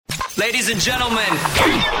Ladies and gentlemen.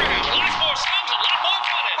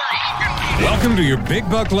 Welcome to your Big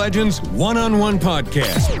Buck Legends one-on-one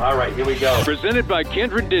podcast. All right, here we go. Presented by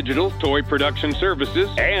Kindred Digital, Toy Production Services,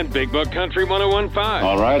 and Big Buck Country 101.5.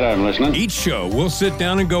 All right, I'm listening. Each show, we'll sit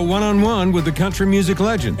down and go one-on-one with the country music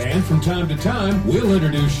legends. And from time to time, we'll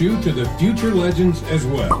introduce you to the future legends as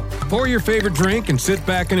well. Pour your favorite drink and sit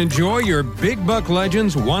back and enjoy your Big Buck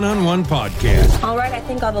Legends one-on-one podcast. All right, I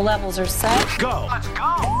think all the levels are set. Go. Let's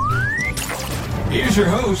go. Here's your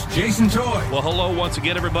host, Jason Toy. Well, hello once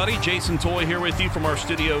again, everybody. Jason Toy here with you from our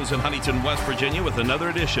studios in Huntington, West Virginia with another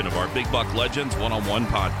edition of our Big Buck Legends one-on-one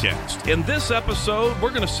podcast. In this episode, we're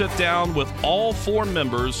going to sit down with all four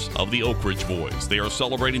members of the Oak Ridge Boys. They are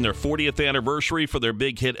celebrating their 40th anniversary for their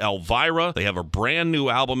big hit Elvira. They have a brand new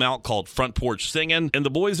album out called Front Porch Singin'. And the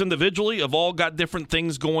boys individually have all got different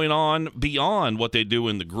things going on beyond what they do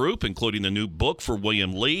in the group, including the new book for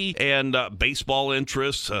William Lee and baseball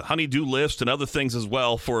interests, honey-do list, and other things as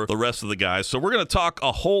well for the rest of the guys. So we're going to talk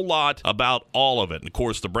a whole lot about all of it. And of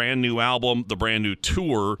course, the brand new album, the brand new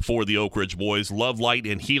tour for the Oak Ridge Boys, Love, Light,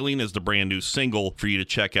 and Healing is the brand new single for you to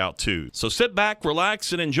check out too. So sit back,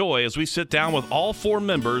 relax, and enjoy as we sit down with all four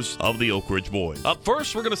members of the Oak Ridge Boys. Up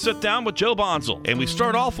first, we're going to sit down with Joe Bonzel. And we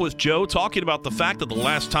start off with Joe talking about the fact that the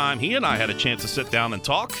last time he and I had a chance to sit down and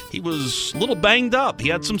talk, he was a little banged up. He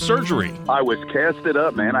had some surgery. I was casted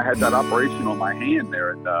up, man. I had that operation on my hand there,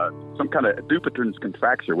 and some kind of Dupuytren's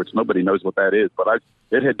contracture, which nobody knows what that is, but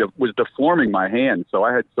it was deforming my hand, so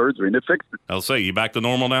I had surgery, and it fixed it. I'll say, you back to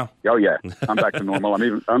normal now? Oh, yeah. I'm back to normal. I'm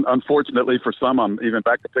even, unfortunately for some, I'm even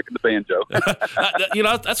back to picking the banjo.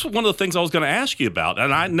 That's one of the things I was going to ask you about,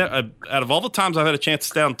 and out of all the times I've had a chance to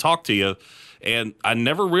sit down and talk to you, and I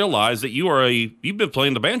never realized that you've been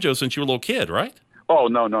playing the banjo since you were a little kid, right? Oh,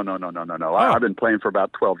 no. Oh. I've been playing for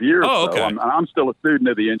about 12 years. Oh, okay. So I'm still a student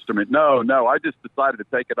of the instrument. No, I just decided to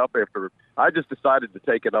take it up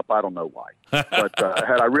I don't know why. But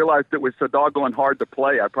had I realized it was so doggone hard to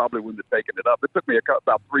play, I probably wouldn't have taken it up. It took me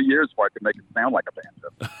about 3 years before I could make it sound like a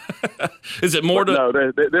banjo. Is it more No,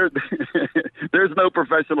 there's no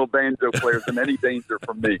professional banjo players in any danger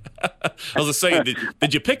from me. I was going to say,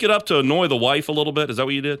 did you pick it up to annoy the wife a little bit? Is that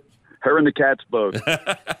what you did? Her and the cats both.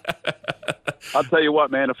 I'll tell you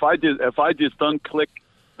what, man. If I just unclick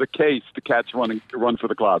the case, the cats run for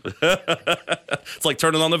the closet. It's like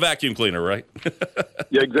turning on the vacuum cleaner, right?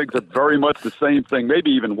 Yeah, exactly. Very much the same thing. Maybe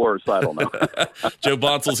even worse. I don't know. Joe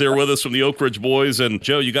Bonzel's here with us from the Oak Ridge Boys, and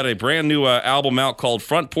Joe, you got a brand new album out called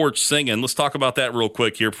Front Porch Singin'. Let's talk about that real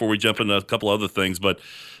quick here before we jump into a couple other things. But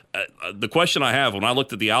the question I have when I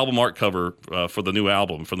looked at the album art cover for the new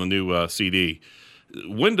album, for the new CD.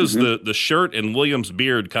 When does the shirt and William's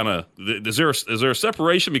beard kind of is there a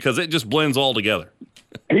separation because it just blends all together?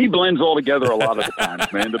 He blends all together a lot of the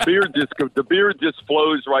times, man. The beard just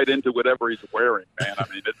flows right into whatever he's wearing, man. I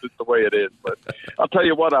mean, it's just the way it is. But I'll tell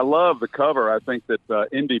you what, I love the cover. I think that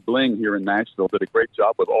Indie Bling here in Nashville did a great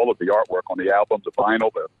job with all of the artwork on the album, the vinyl,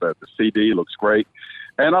 the CD looks great.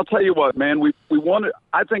 And I'll tell you what, man, we wanted.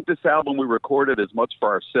 I think this album we recorded as much for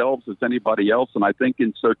ourselves as anybody else, and I think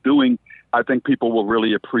in so doing, I think people will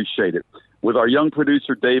really appreciate it. With our young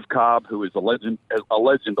producer Dave Cobb, who is a legend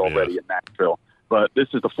already in Nashville. But this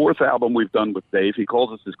is the fourth album we've done with Dave. He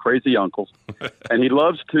calls us his crazy uncles, and he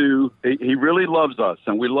really loves us,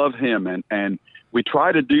 and we love him, and we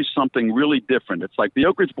try to do something really different. It's like the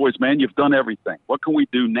Oak Ridge Boys, man, you've done everything. What can we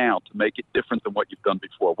do now to make it different than what you've done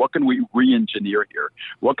before? What can we re-engineer here?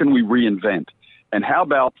 What can we reinvent? And how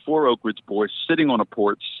about four Oak Ridge Boys sitting on a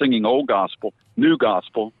porch singing old gospel,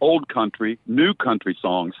 old country, new country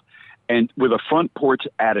songs, and with a front porch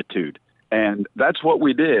attitude? And that's what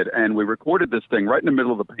we did. And we recorded this thing right in the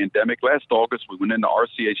middle of the pandemic. Last August, we went into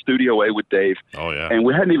RCA Studio A with Dave. Oh, yeah. And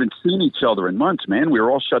we hadn't even seen each other in months, man. We were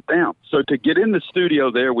all shut down. So to get in the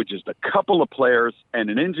studio there with just a couple of players and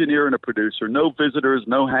an engineer and a producer, no visitors,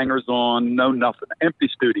 no hangers-on, no nothing. Empty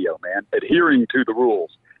studio, man, adhering to the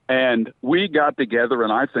rules. And we got together,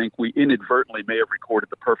 and I think we inadvertently may have recorded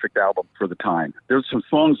the perfect album for the time. There's some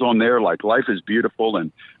songs on there like Life is Beautiful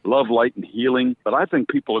and Love, Light, and Healing, but I think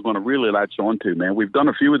people are going to really latch on to, man. We've done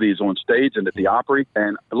a few of these on stage and at the Opry,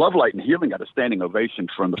 and Love, Light, and Healing got a standing ovation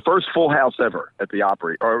from the first full house ever at the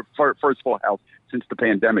Opry, or first full house since the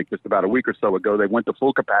pandemic, just about a week or so ago. They went to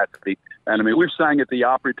full capacity. And I mean, we've sang at the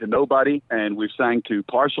Opry to nobody, and we've sang to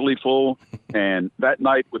partially full. And that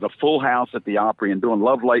night with a full house at the Opry and doing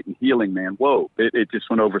Love, Light, and Healing, man, whoa, it just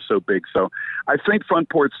went over so big. So I think Front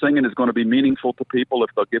Porch Singin' is going to be meaningful to people if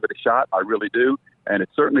they'll give it a shot. I really do. And it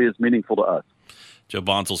certainly is meaningful to us. Joe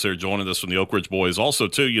Bonzel's here joining us from the Oak Ridge Boys. Also,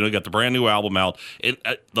 too, you got the brand new album out.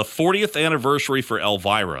 The 40th anniversary for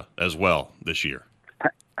Elvira as well this year.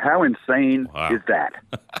 How insane Wow. is that?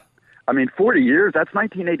 I mean, 40 years, that's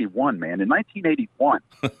 1981, man. In 1981,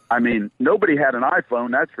 I mean, nobody had an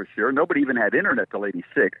iPhone, that's for sure. Nobody even had internet till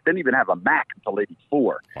 86. Didn't even have a Mac until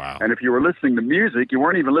 84. Wow. And if you were listening to music, you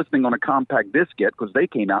weren't even listening on a compact disc yet because they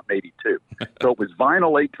came out in 82. So it was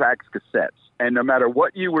vinyl, 8 tracks, cassettes. And no matter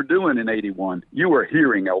what you were doing in 81, you were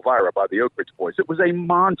hearing Elvira by the Oak Ridge Boys. It was a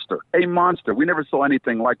monster, a monster. We never saw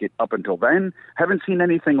anything like it up until then. Haven't seen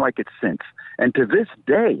anything like it since. And to this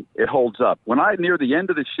day, it holds up. When I, near the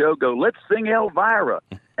end of the show, go, let's sing Elvira.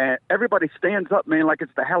 And everybody stands up, man, like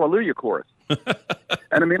it's the Hallelujah chorus. And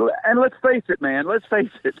I mean, and let's face it, man, let's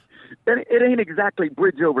face it. It ain't exactly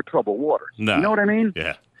Bridge Over Troubled Waters. No. You know what I mean?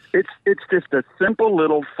 Yeah. It's just a simple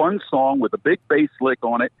little fun song with a big bass lick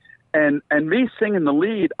on it. And me singing the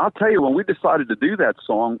lead, I'll tell you, when we decided to do that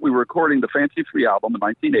song, we were recording the Fancy Free album in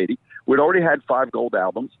 1980. We'd already had 5 gold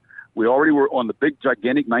albums. We already were on the big,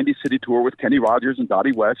 gigantic 90 city tour with Kenny Rogers and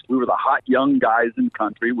Dottie West. We were the hot young guys in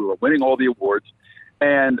country. We were winning all the awards.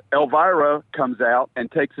 And Elvira comes out and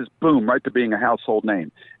takes us, boom, right to being a household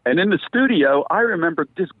name. And in the studio, I remember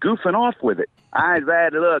just goofing off with it. Eyes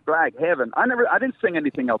that look like heaven. I didn't sing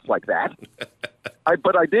anything else like that.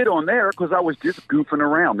 But I did on there because I was just goofing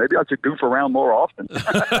around. Maybe I should goof around more often.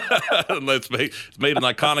 It's made an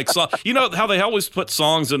iconic song. You know how they always put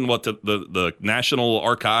songs in the National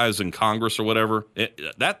Archives in Congress or whatever?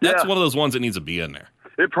 That's one of those ones that needs to be in there.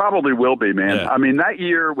 It probably will be, man. Yeah. I mean, that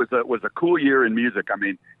year was a cool year in music. I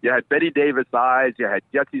mean, you had Betty Davis' Eyes, you had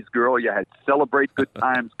Jesse's Girl, you had Celebrate Good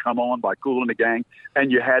Times, Come On by Kool and the Gang,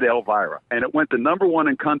 and you had Elvira. And it went to #1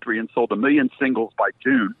 in country and sold 1 million singles by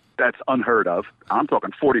June. That's unheard of. I'm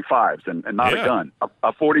talking 45s and not a gun.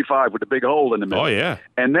 A 45 with a big hole in the middle. Oh, yeah.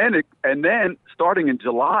 And then starting in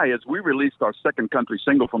July, as we released our second country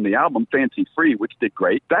single from the album, Fancy Free, which did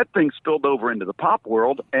great, that thing spilled over into the pop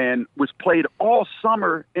world and was played all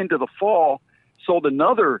summer into the fall, sold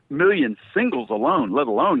another 1 million singles alone, let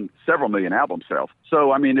alone several million album sales.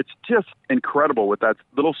 So, I mean, it's just incredible what that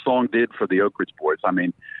little song did for the Oak Ridge Boys. I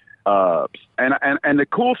mean, and the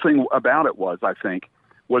cool thing about it was, I think,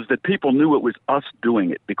 was that people knew it was us doing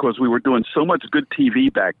it because we were doing so much good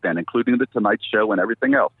TV back then, including The Tonight Show and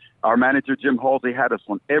everything else. Our manager, Jim Halsey, had us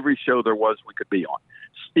on every show there was we could be on,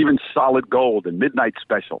 even Solid Gold and Midnight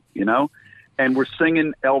Special, you know? And we're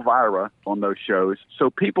singing Elvira on those shows, so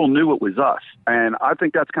people knew it was us. And I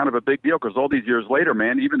think that's kind of a big deal because all these years later,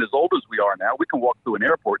 man, even as old as we are now, we can walk through an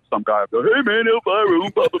airport and some guy will go, hey, man, Elvira,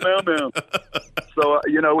 oom, papa, meow, meow. So,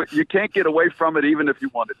 you know, you can't get away from it even if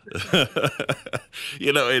you wanted to.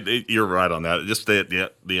 You know, you're right on that. Just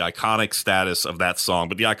the iconic status of that song,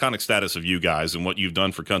 but the iconic status of you guys and what you've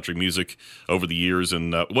done for country music over the years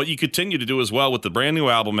and what you continue to do as well with the brand new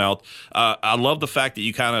album out. I love the fact that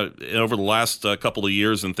you kind of, over the last couple of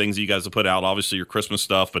years and things you guys have put out, obviously your Christmas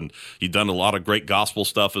stuff, and you've done a lot of great gospel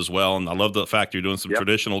stuff as well. And I love the fact you're doing some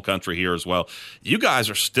traditional country here as well. You guys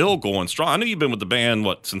are still going strong. I know you've been with the band,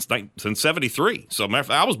 since 73. So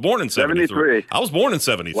I was born in 73. I was born in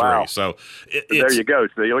 73. Wow. So there you go.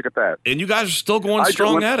 So you look at that. And you guys are still going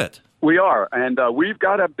strong at it. We are, and we've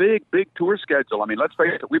got a big tour schedule. I mean, let's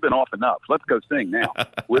face it, we've been off enough. Let's go sing now.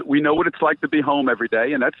 we know what it's like to be home every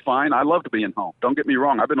day, and that's fine. I love to be in home. Don't get me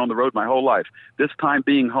wrong. I've been on the road my whole life. This time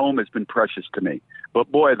being home has been precious to me.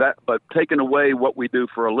 But boy, but taking away what we do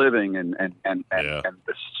for a living and the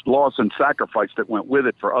loss and sacrifice that went with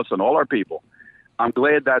it for us and all our people, I'm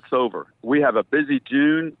glad that's over. We have a busy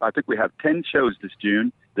June. I think we have 10 shows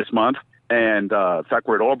this month, and in fact,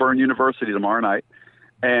 we're at Auburn University tomorrow night.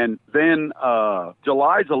 And then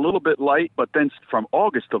July's a little bit light, but then from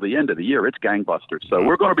August till the end of the year, it's gangbusters. So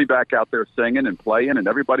we're going to be back out there singing and playing, and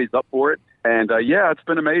everybody's up for it. And, it's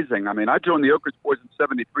been amazing. I mean, I joined the Oak Ridge Boys in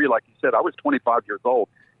 73. Like you said, I was 25 years old,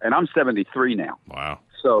 and I'm 73 now. Wow.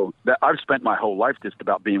 So I've spent my whole life just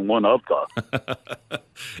about being one of the.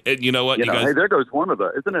 And you know what? You know, hey, there goes one of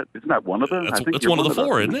the. Isn't that one of the? I think it's one of the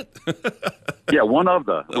four, isn't it? Yeah, one of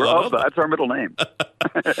the. We're of the. That's our middle name.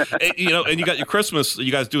 And, and you got your Christmas.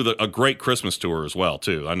 You guys do a great Christmas tour as well,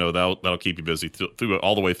 too. I know that'll keep you busy through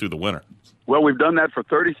all the way through the winter. Well, we've done that for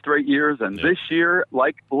 30 straight years, and this year,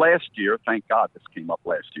 like last year, thank God this came up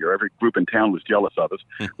last year. Every group in town was jealous of us.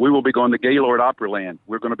 We will be going to Gaylord Opryland.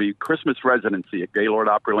 We're going to be Christmas residency at Gaylord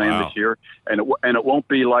Opryland this year, and it won't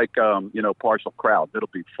be like partial crowds. It'll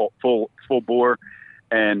be full bore.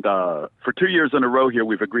 And for 2 years in a row here,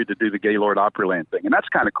 we've agreed to do the Gaylord Opryland thing. And that's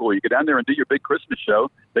kind of cool. You go down there and do your big Christmas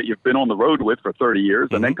show that you've been on the road with for 30 years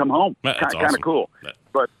and then come home. Kind of cool.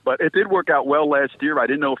 But it did work out well last year. I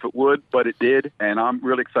didn't know if it would, but it did. And I'm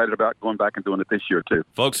really excited about going back and doing it this year, too.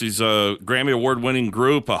 Folks, he's a Grammy Award-winning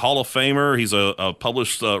group, a Hall of Famer. He's a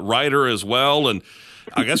published writer as well. And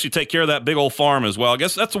I guess you take care of that big old farm as well. I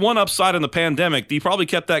guess that's one upside in the pandemic. You probably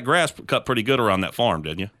kept that grass cut pretty good around that farm,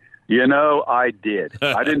 didn't you? I did.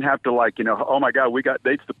 I didn't have to oh my God, we got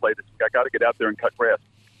dates to play this week. I got to get out there and cut grass.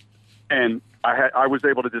 And I was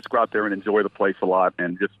able to just go out there and enjoy the place a lot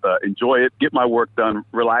and just enjoy it, get my work done,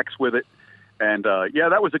 relax with it. And,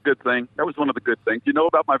 that was a good thing. That was one of the good things. You know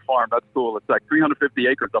about my farm. That's cool. It's like 350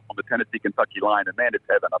 acres up on the Tennessee-Kentucky line, and, man, it's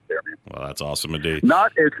heaven up there, man. Well, that's awesome indeed.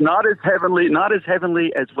 It's not as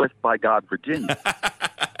heavenly as West by God, Virginia.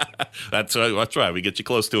 That's right. We get you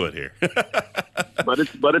close to it here. But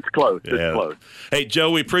it's close. Yeah. It's close. Hey,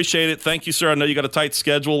 Joe, we appreciate it. Thank you, sir. I know you got a tight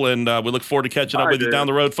schedule, and we look forward to catching up with you down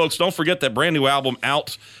the road. Folks, don't forget that brand new album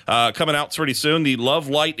coming out pretty soon, the Love,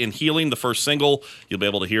 Light, and Healing, the first single. You'll be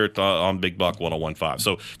able to hear it on Big Buck 101.5.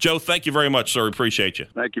 So, Joe, thank you very much, sir. Appreciate you.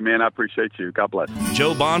 Thank you, man. I appreciate you. God bless.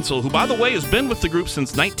 Joe Bonsall, who, by the way, has been with the group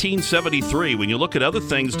since 1973. When you look at other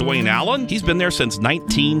things, Duane Allen, he's been there since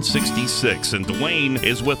 1966. And Duane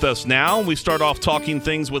is with us now. We start off talking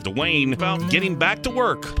things with Duane about getting back to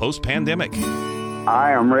work post-pandemic.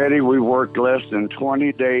 I am ready. We worked less than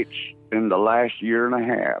 20 dates in the last year and a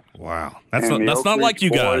half. Wow. That's not like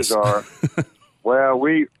you guys.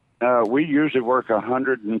 We usually work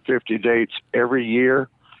 150 dates every year.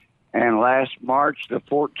 And last March the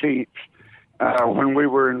 14th, when we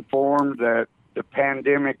were informed that the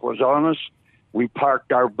pandemic was on us, we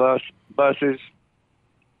parked our buses,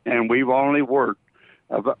 and we've only worked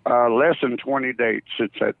less than 20 dates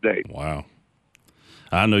since that date. Wow.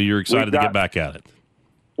 I know you're excited to get back at it.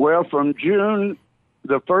 Well, from the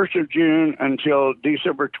 1st of June until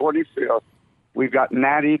December 25th, we've got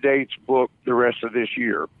 90 dates booked the rest of this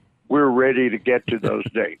year. We're ready to get to those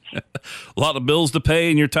dates. A lot of bills to pay,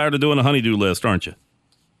 and you're tired of doing a honey-do list, aren't you?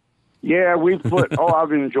 Yeah,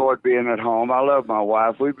 I've enjoyed being at home. I love my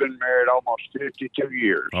wife. We've been married almost 52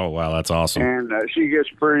 years. Oh, wow, that's awesome. And she gets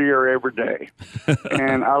prettier every day.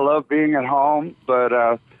 And I love being at home,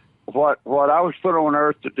 but what I was put on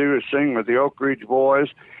earth to do is sing with the Oak Ridge Boys,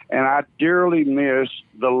 and I dearly miss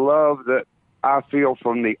the love that I feel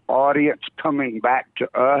from the audience coming back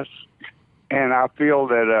to us. And I feel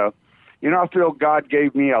that, I feel God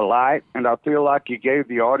gave me a light, and I feel like he gave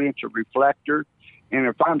the audience a reflector. And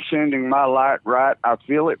if I'm sending my light right, I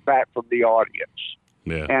feel it back from the audience.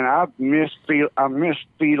 Yeah. And I miss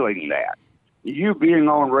feeling that. You being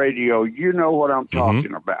on radio, you know what I'm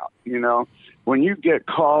talking about. When you get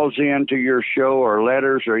calls into your show or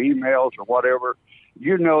letters or emails or whatever,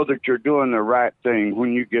 you know that you're doing the right thing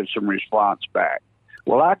when you get some response back.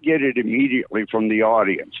 Well, I get it immediately from the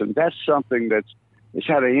audience, and that's something it's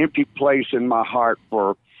had an empty place in my heart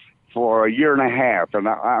for a year and a half, and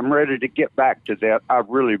I'm ready to get back to that. I've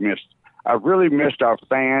really missed our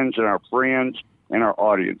fans and our friends and our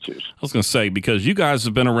audiences. I was going to say, because you guys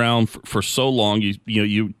have been around for so long,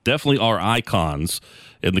 you definitely are icons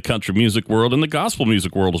in the country music world and the gospel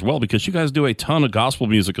music world as well, because you guys do a ton of gospel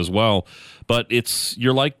music as well. But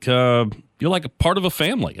you're like a part of a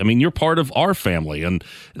family. I mean, you're part of our family, and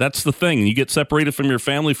that's the thing. You get separated from your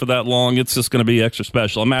family for that long, it's just going to be extra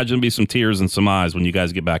special. Imagine be some tears and some eyes when you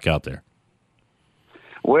guys get back out there.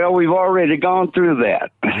 Well, we've already gone through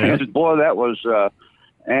that. Yeah. Boy, that was,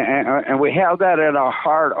 and we have that in our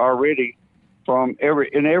heart already from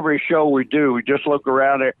every show we do. We just look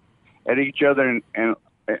around at each other and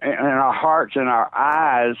our hearts and our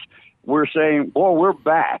eyes, we're saying, boy, we're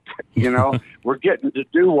back. We're getting to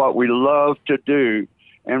do what we love to do.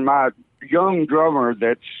 And my young drummer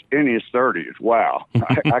that's in his 30s, wow,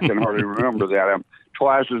 I can hardly remember that. I'm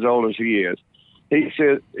twice as old as he is. He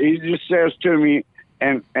just says to me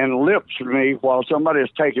and lips me while somebody is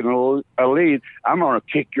taking a lead, I'm going to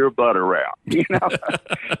kick your butt around,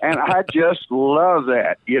 And I just love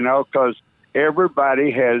that, because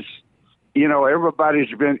everybody has, everybody's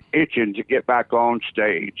been itching to get back on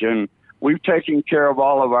stage, and we've taken care of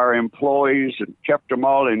all of our employees and kept them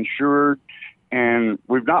all insured, and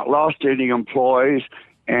we've not lost any employees.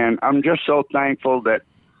 And I'm just so thankful that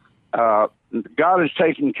God is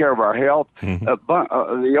taking care of our health. Mm-hmm.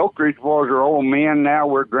 The Oak Ridge Boys are old men now.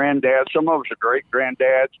 We're granddads. Some of us are great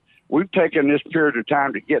granddads. We've taken this period of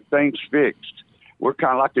time to get things fixed. We're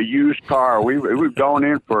kind of like a used car. We've gone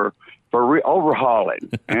in for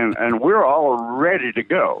overhauling, and we're all ready to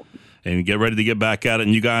go. And get ready to get back at it.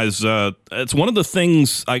 And you guys, it's one of the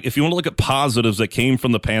things, if you want to look at positives that came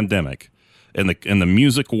from the pandemic in the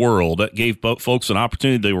music world, that gave folks an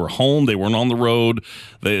opportunity. They were home. They weren't on the road.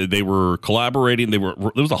 They were collaborating. There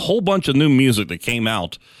was a whole bunch of new music that came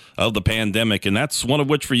out of the pandemic, and that's one of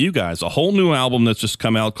which for you guys, a whole new album that's just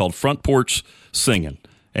come out called Porch Singin.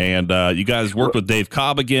 And you guys worked with Dave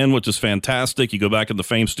Cobb again, which is fantastic. You go back into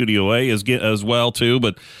Fame Studio A as well, too.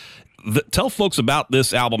 But tell folks about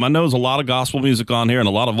this album. I know there's a lot of gospel music on here and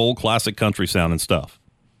a lot of old classic country sound and stuff.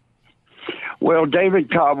 Well,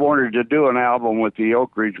 David Cobb wanted to do an album with the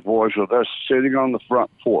Oak Ridge Boys with us sitting on the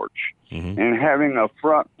front porch and having a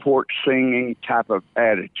front porch singing type of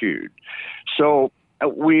attitude. So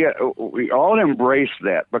we all embrace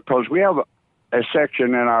that because we have a section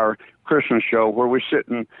in our Christmas show where we sit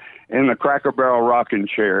in the Cracker Barrel rocking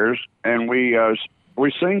chairs and we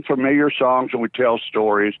sing familiar songs and we tell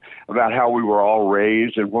stories about how we were all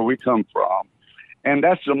raised and where we come from. And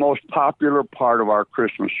that's the most popular part of our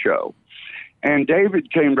Christmas show. And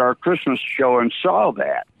David came to our Christmas show and saw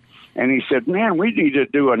that. And he said, man, we need to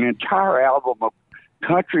do an entire album of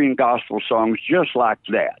country and gospel songs just like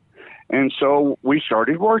that. And so we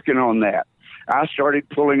started working on that. I started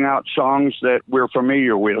pulling out songs that we're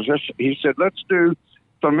familiar with. He said, let's do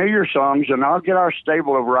familiar songs, and I'll get our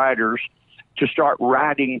stable of writers to start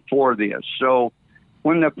writing for this. So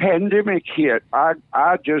when the pandemic hit, I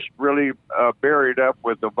just really buried up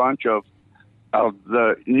with a bunch of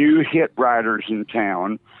the new hit writers in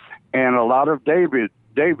town and a lot of David's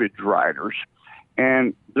writers.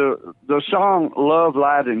 And the song Love,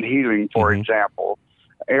 Light, and Healing, for example,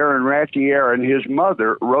 Aaron Rattier and his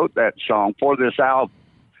mother wrote that song for this album.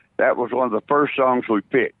 That was one of the first songs we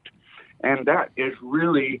picked. And that is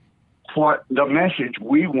really what the message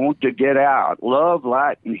we want to get out. Love,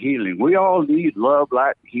 light, and healing. We all need love,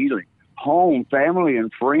 light, and healing. Home, family,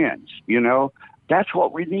 and friends, That's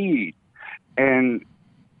what we need. And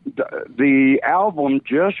the album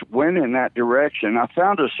just went in that direction. I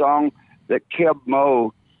found a song that Keb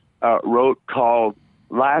Mo wrote called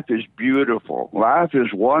Life is Beautiful. Life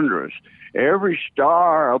is wondrous. Every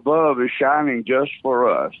star above is shining just for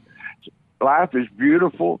us. Life is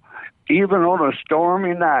beautiful, even on a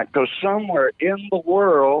stormy night, because somewhere in the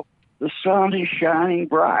world, the sun is shining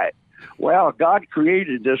bright. Well, God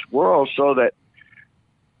created this world so that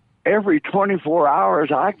every 24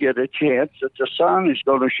 hours I get a chance that the sun is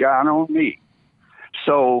going to shine on me.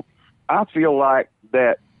 So I feel like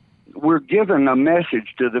that we're giving a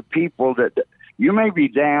message to the people that you may be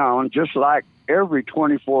down, just like every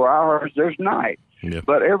 24 hours there's night. Yep.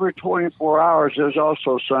 But every 24 hours there's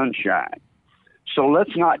also sunshine. So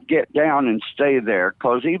let's not get down and stay there,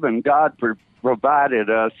 because even God provided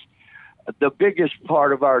us the biggest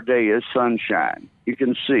part of our day is sunshine. You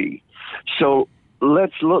can see. So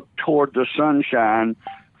let's look toward the sunshine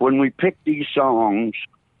when we pick these songs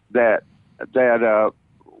that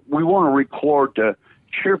we want to record to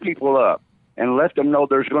cheer people up and let them know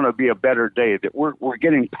there's going to be a better day, that we're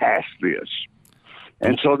getting past this.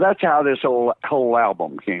 And so that's how this whole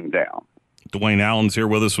album came down. Duane Allen's here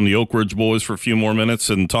with us from the Oak Ridge Boys for a few more minutes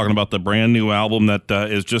and talking about the brand new album that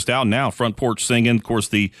is just out now, Front Porch Singin'. Of course,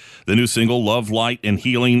 the new single, Love, Light, and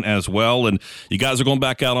Healing as well. And you guys are going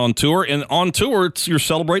back out on tour. And on tour, you're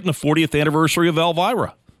celebrating the 40th anniversary of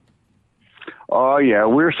Elvira. Oh, yeah.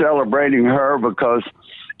 We're celebrating her because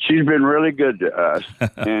she's been really good to us.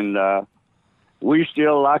 And we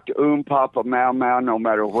still like to Papa, Mau, Mau, no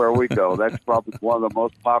matter where we go. That's probably one of the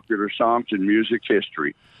most popular songs in music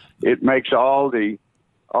history. It makes all the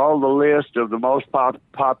list of the most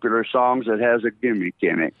popular songs that has a gimmick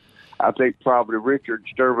in it. I think probably Richard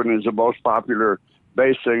Sturban is the most popular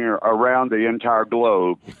bass singer around the entire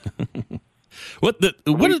globe.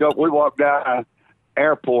 We walk down an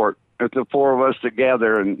airport with the four of us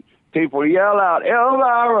together, and people yell out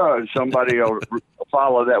Elvira, and somebody will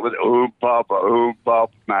follow that with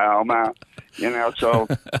Papa, Mau, Mau. So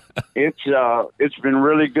it's been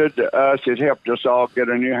really good to us. It helped us all get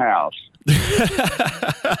a new house.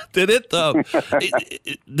 Did it?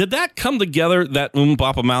 Did that come together? That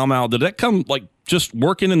Papa, Mau, Mau? Did that come like just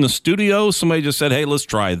working in the studio? Somebody just said, "Hey, let's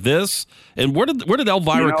try this." And where did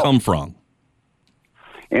Elvira come from?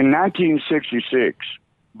 In 1966,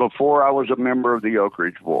 before I was a member of the Oak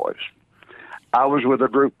Ridge Boys, I was with a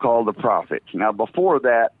group called the Prophets. Now, before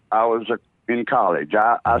that, I was in college.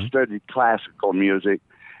 I studied classical music,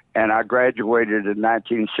 and I graduated in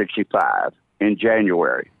 1965 in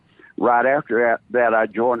January. Right after that, I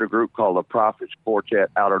joined a group called the Prophets Quartet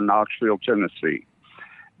out of Knoxville, Tennessee.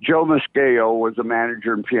 Joe Muscayo was the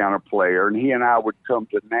manager and piano player, and he and I would come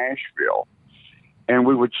to Nashville, and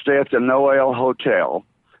we would stay at the Noel Hotel.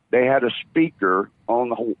 They had a speaker on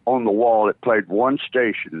the wall that played one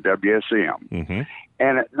station, WSM. Mm-hmm.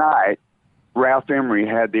 And at night, Ralph Emery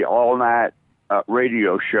had the all-night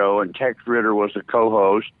radio show, and Tex Ritter was the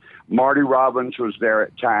co-host. Marty Robbins was there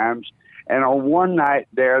at times. And on one night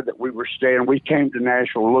there that we were staying, we came to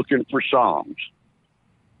Nashville looking for songs.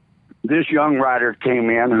 this young writer came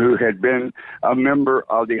in who had been a member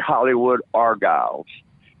of the Hollywood Argylls.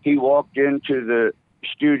 He walked into the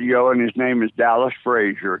studio, and his name is Dallas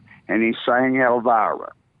Frazier, and he sang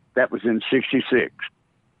Elvira. That was in '66.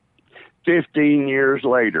 15 years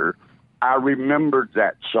later, I remembered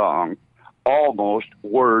that song almost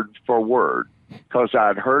word for word because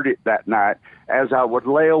I'd heard it that night as I would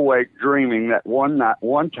lay awake dreaming that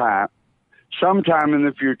one time, sometime in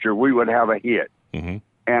the future, we would have a hit. Mm-hmm.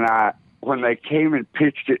 And when they came and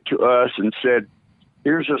pitched it to us and said,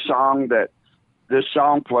 here's a song that this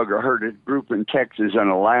song plugger heard a group in Texas in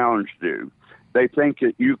a lounge do. They think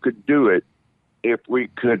that you could do it if we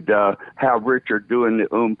could have Richard doing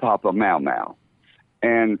the Papa Mau Mau.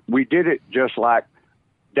 And we did it just like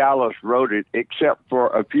Dallas wrote it, except for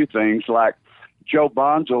a few things like Joe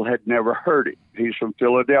Bonzel had never heard it. He's from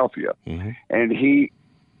Philadelphia. Mm-hmm. And he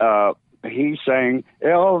sang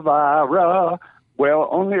Elvira. Well,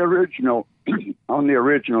 on the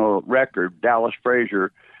original record, Dallas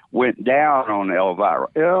Frazier went down on Elvira.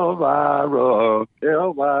 Elvira,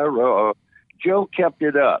 Elvira. Joe kept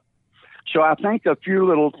it up. So I think a few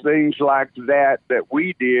little things like that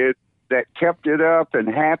we did that kept it up and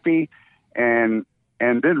happy, and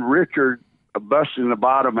then Richard busting the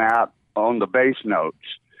bottom out on the bass notes.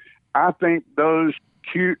 I think those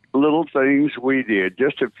cute little things we did,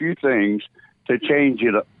 just a few things to change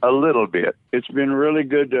it a little bit. It's been really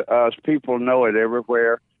good to us. People know it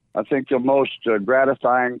everywhere. I think the most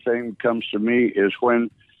gratifying thing that comes to me is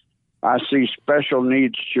when I see special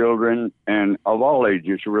needs children, and of all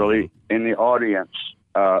ages really, in the audience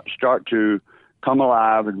start to come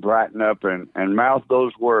alive and brighten up and mouth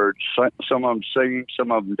those words. Some of them singing,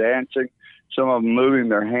 some of them dancing, some of them moving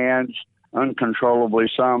their hands uncontrollably,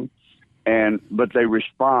 but they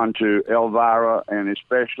respond to Elvira, and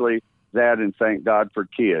especially that and Thank God for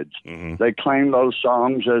Kids. Mm-hmm. They claim those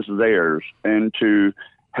songs as theirs, and to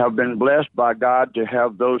have been blessed by God to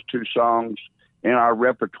have those two songs in our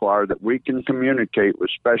repertoire that we can communicate with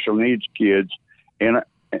special needs kids and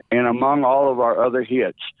among all of our other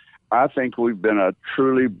hits. I think we've been a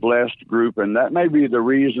truly blessed group, and that may be the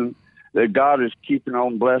reason that God is keeping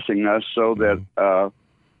on blessing us so that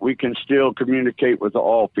we can still communicate with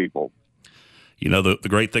all people. You know, the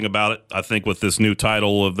great thing about it, I think, with this new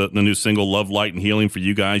title of the new single, Love, Light, and Healing for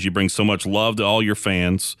you guys, you bring so much love to all your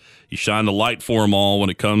fans. You shine the light for them all when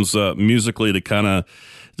it comes musically to kind of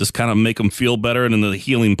make them feel better. And then the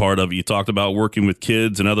healing part of it, you talked about working with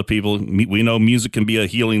kids and other people. We know music can be a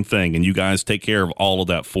healing thing, and you guys take care of all of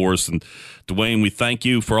that for us. And Duane, we thank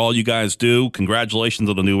you for all you guys do. Congratulations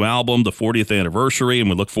on the new album, the 40th anniversary, and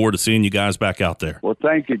we look forward to seeing you guys back out there. Well,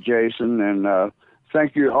 thank you, Jason, and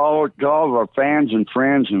thank you all to all of our fans and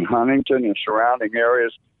friends in Huntington and surrounding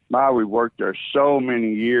areas. We worked there so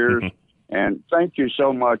many years, and thank you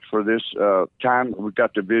so much for this time we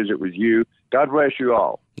got to visit with you. God bless you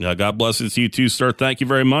all. Yeah, God bless you too, sir. Thank you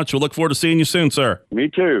very much. We'll look forward to seeing you soon, sir. Me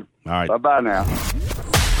too. All right. Bye-bye now.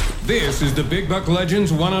 This is the Big Buck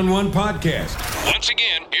Legends One-on-One Podcast. Once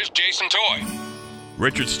again, here's Jason Toy.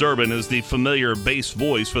 Richard Sturban is the familiar bass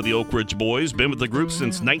voice for the Oak Ridge Boys, been with the group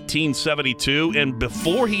since 1972, and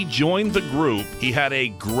before he joined the group, he had a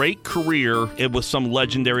great career with some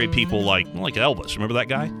legendary people like Elvis. Remember that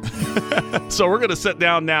guy? So we're going to sit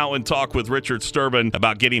down now and talk with Richard Sturban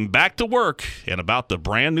about getting back to work and about the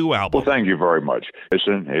brand new album. Well, thank you very much.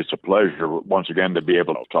 It's a pleasure once again to be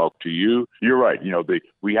able to talk to you. You're right.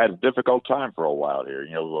 We had a difficult time for a while here.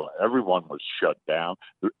 Everyone was shut down,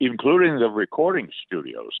 including the recording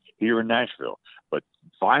studios here in Nashville. But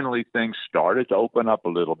finally, things started to open up a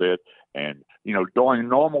little bit. And, during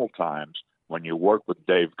normal times, when you work with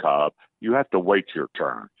Dave Cobb, you have to wait your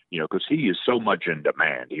turn, because he is so much in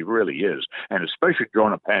demand. He really is. And especially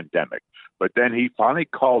during a pandemic. But then he finally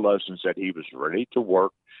called us and said he was ready to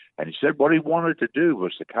work. And he said what he wanted to do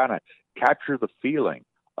was to kind of capture the feeling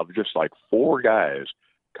of just like four guys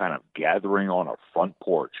kind of gathering on a front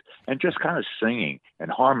porch and just kind of singing and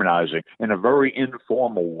harmonizing in a very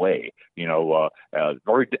informal way,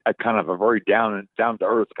 very kind of a very down to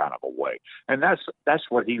earth kind of a way. And that's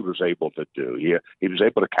what he was able to do. He was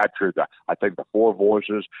able to capture the four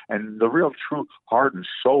voices and the real true heart and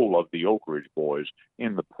soul of the Oak Ridge Boys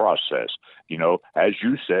in the process. As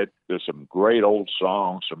you said, there's some great old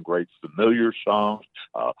songs, some great familiar songs.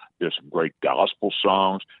 There's some great gospel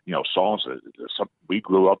songs, songs that we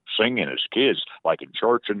grew up singing as kids, like in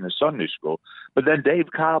church and in Sunday school. But then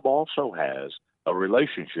Dave Cobb also has a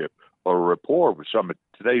relationship or a rapport with some of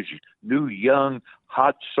today's new, young,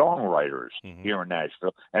 hot songwriters here in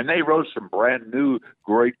Nashville. And they wrote some brand new,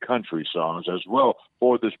 great country songs as well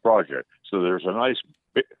for this project. So there's a nice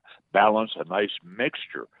balance, a nice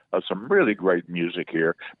mixture some really great music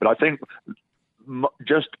here. But I think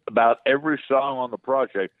just about every song on the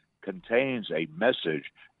project contains a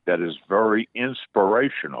message that is very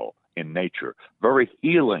inspirational in nature, very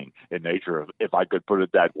healing in nature, if I could put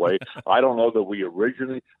it that way. I don't know that we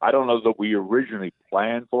originally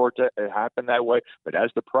planned for it to happen that way, but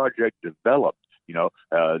as the project developed,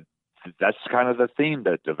 that's kind of the theme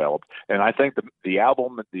that developed. And I think the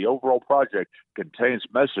album, the overall project, contains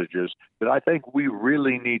messages that I think we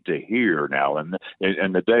really need to hear now in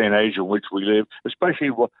the day and age in which we live, especially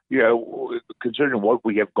considering what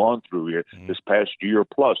we have gone through here this past year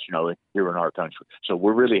plus, here in our country. So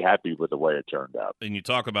we're really happy with the way it turned out. And you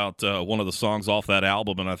talk about one of the songs off that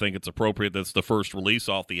album, and I think it's appropriate that's the first release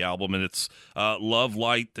off the album, and it's Love,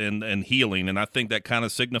 Light, and Healing. And I think that kind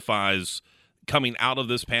of signifies coming out of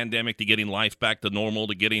this pandemic, to getting life back to normal,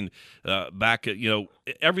 to getting back,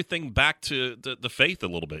 everything back to the faith a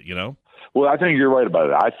little bit, Well, I think you're right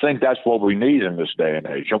about it. I think that's what we need in this day and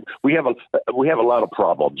age. We have a lot of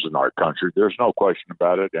problems in our country. There's no question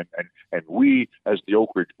about it. And we, as the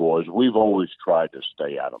Oak Ridge Boys, we've always tried to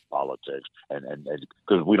stay out of politics, and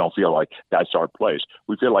because we don't feel like that's our place.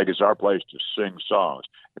 We feel like it's our place to sing songs.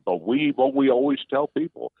 But what we always tell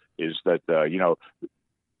people is that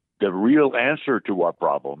the real answer to our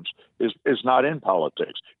problems is not in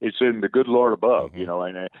politics. It's in the good Lord above,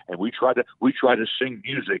 and we try to sing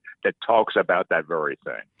music that talks about that very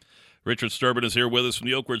thing. Richard Sturban is here with us from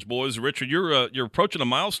the Oak Ridge Boys. Richard, you're approaching a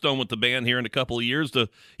milestone with the band here in a couple of years,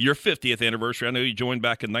 your 50th anniversary. I know you joined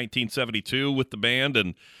back in 1972 with the band,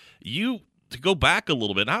 and to go back a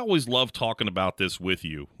little bit, I always love talking about this with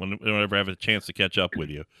you whenever I have a chance to catch up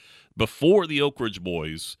with you. Before the Oak Ridge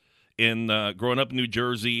Boys, in growing up in New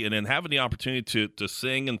Jersey, and then having the opportunity to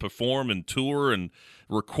sing and perform and tour and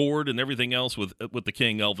record and everything else with the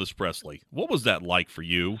King Elvis Presley. What was that like for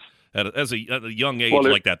you at a young age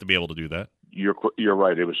like that, to be able to do that? You're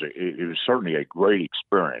right. It was certainly a great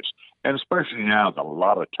experience, and especially now that a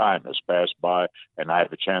lot of time has passed by, and I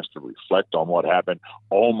have a chance to reflect on what happened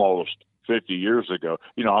almost 50 years ago.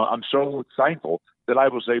 I'm so thankful that I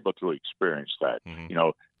was able to experience that.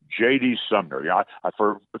 J.D. Sumner.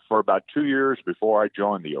 For about 2 years before I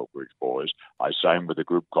joined the Oak Ridge Boys, I sang with a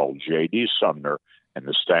group called J.D. Sumner and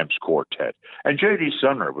the Stamps Quartet. And J.D.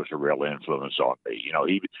 Sumner was a real influence on me.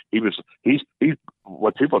 He's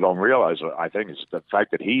what people don't realize, I think, is the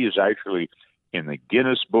fact that he is actually in the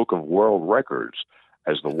Guinness Book of World Records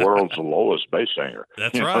as the world's lowest bass singer.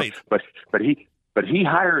 That's right. But he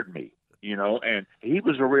hired me. And he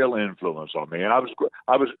was a real influence on me, and I was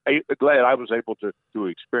glad I was able to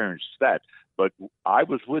experience that. But I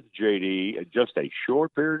was with JD in just a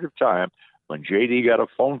short period of time when JD got a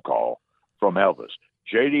phone call from Elvis.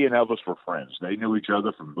 JD and Elvis were friends. They knew each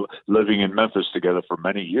other from living in Memphis together for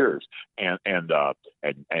many years, and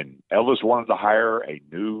Elvis wanted to hire a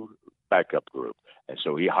new backup group, and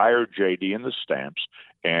so he hired JD and the Stamps.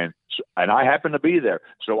 And I happened to be there.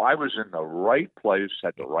 So I was in the right place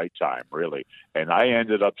at the right time, really. And I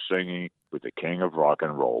ended up singing with the King of Rock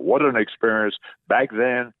and Roll. What an experience. Back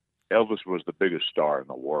then, Elvis was the biggest star in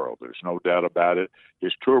the world. There's no doubt about it.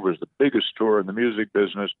 His tour was the biggest tour in the music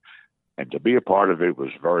business. And to be a part of it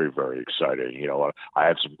was very, very exciting. I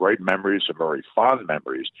have some great memories, some very fond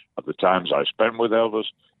memories of the times I spent with Elvis.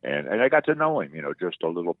 And I got to know him, just a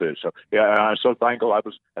little bit. So, I'm so thankful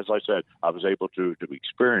as I said, I was able to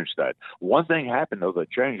experience that. One thing happened, though, that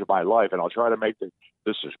changed my life, and I'll try to make this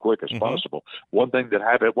as quick as possible. One thing that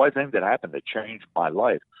happened that changed my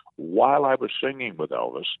life while I was singing with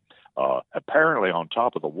Elvis, apparently on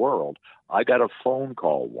top of the world, I got a phone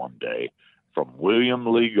call one day from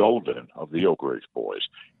William Lee Golden of the Oak Ridge Boys.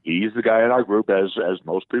 He's the guy in our group, as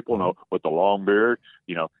most people know, with the long beard.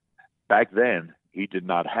 Back then, he did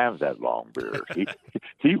not have that long beard.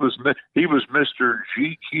 He was Mr.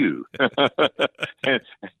 GQ.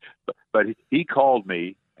 But he called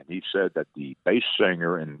me, and he said that the bass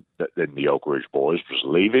singer in the Oak Ridge Boys was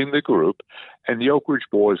leaving the group, and the Oak Ridge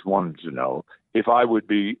Boys wanted to know if I would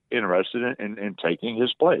be interested in taking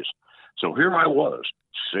his place. So here I was,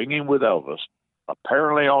 singing with Elvis,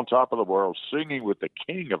 apparently on top of the world, singing with the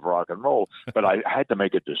King of Rock and Roll, but I had to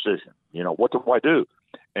make a decision. What do I do?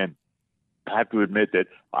 And I have to admit that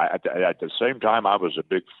at the same time, I was a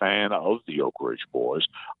big fan of the Oak Ridge Boys.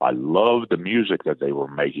 I loved the music that they were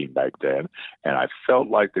making back then, and I felt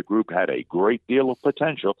like the group had a great deal of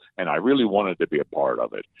potential, and I really wanted to be a part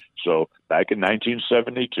of it. So back in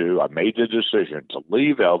 1972, I made the decision to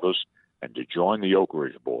leave Elvis and to join the Oak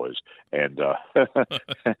Ridge Boys. And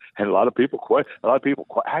and a lot of people,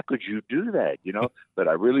 how could you do that? But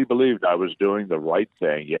I really believed I was doing the right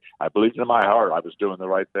thing. I believed in my heart I was doing the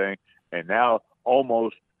right thing. And now,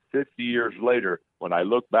 almost 50 years later, when I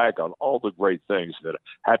look back on all the great things that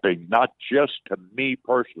happened, not just to me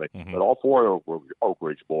personally, but all four Oak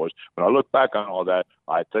Ridge boys, when I look back on all that,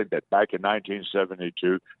 I think that back in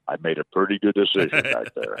 1972, I made a pretty good decision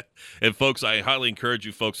back there. And folks, I highly encourage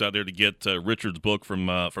you folks out there to get Richard's book from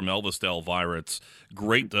Elvis to Elvira. It's a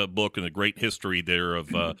great book and a great history there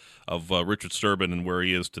of Richard Sturban and where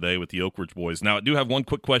he is today with the Oak Ridge boys. Now, I do have one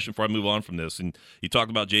quick question before I move on from this. And you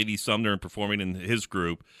talked about J.D. Sumner and performing in his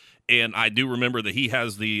group. And I do remember that he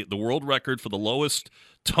has the world record for the lowest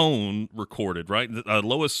tone recorded, right? The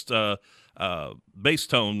lowest bass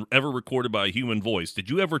tone ever recorded by a human voice. Did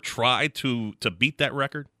you ever try to beat that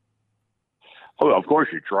record? Oh, of course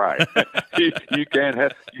you try. you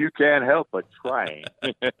can't help but trying.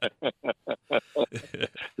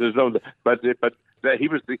 There's no, but he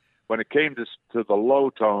was when it came to the low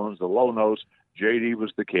tones, the low notes. JD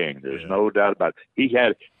was the king. There's no doubt about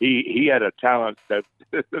it. He had a talent that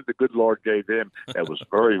the good Lord gave him that was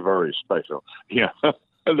very, very special. Yeah,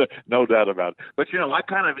 no doubt about it. But I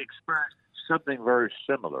kind of experienced something very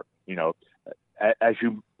similar. As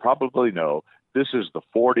you probably know, this is the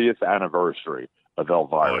 40th anniversary of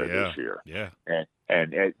Elvira this year. Yeah.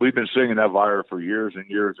 And we've been singing Elvira for years and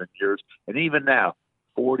years and years. And even now,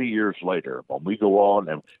 40 years later, when we go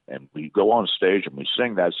on and we go on stage and we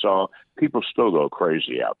sing that song, people still go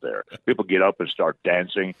crazy out there. People get up and start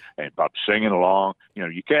dancing and singing along.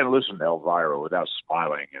 You can't listen to Elvira without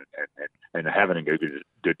smiling and having a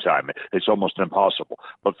good time. It's almost impossible.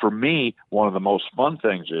 But for me, one of the most fun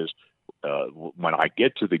things is when I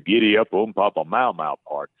get to the Giddy Up, Oom Papa Mau Mau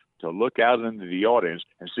part, to look out into the audience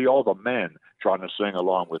and see all the men trying to sing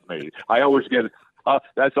along with me. I always get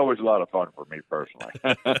that's always a lot of fun for me personally.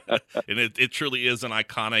 And it truly is an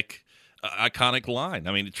iconic line.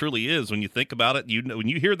 I mean, it truly is. When you think about it, when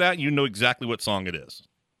you hear that, you know exactly what song it is.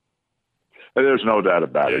 There's no doubt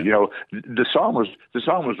about it. The song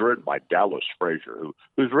was written by Dallas Frazier,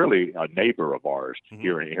 who's really a neighbor of ours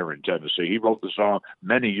here in Tennessee. He wrote the song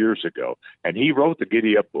many years ago, and he wrote the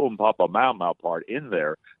Giddy Up Boom Papa Mau Mau part in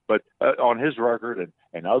there. But on his record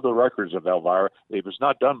and other records of Elvira, it was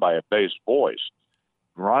not done by a bass voice.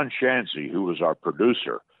 Ron Shancy, who was our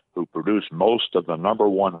producer, who produced most of the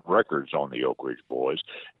 #1 records on the Oak Ridge Boys,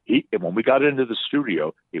 when we got into the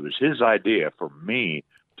studio, it was his idea for me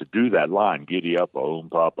to do that line, Giddy Up, Oom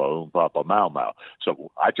Papa, Mau Mau.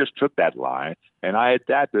 So I just took that line and I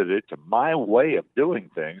adapted it to my way of doing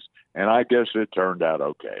things, and I guess it turned out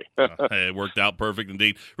okay. Hey, it worked out perfect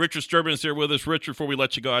indeed. Richard Sturban is here with us. Richard, before we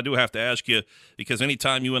let you go, I do have to ask you, because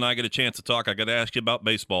anytime you and I get a chance to talk, I got to ask you about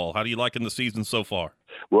baseball. How do you liking the season so far?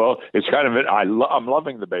 Well, it's kind of I'm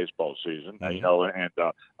loving the baseball season, and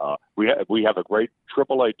we have a great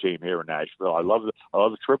AAA team here in Nashville. I love the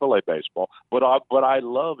AAA baseball, but I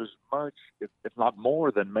love as much, if not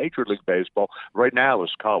more, than Major League Baseball right now is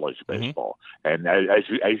college baseball. And as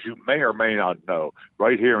you may or may not know,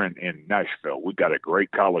 right here in Nashville, we've got a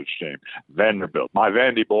great college team, Vanderbilt. My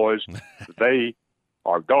Vandy boys,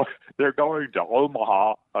 they're going to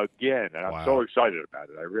Omaha again, and I'm so excited about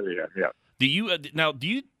it. I really am. Yeah. Do you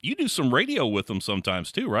you do some radio with them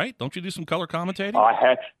sometimes too, right? Don't you do some color commentating?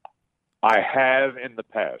 I have in the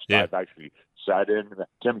past. Yeah. I've actually sat in.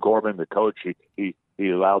 Tim Corbin, the coach, he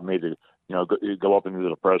allowed me to go up into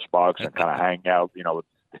the press box and kind of hang out,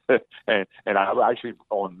 and I've actually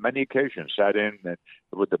on many occasions sat in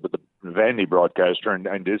with the Vandy broadcaster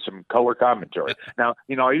and did some color commentary. Now,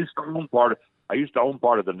 I used to own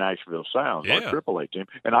part of the Nashville Sounds, our AAA team,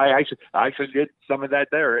 and I actually did some of that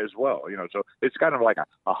there as well. So it's kind of like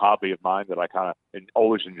a hobby of mine that I kind of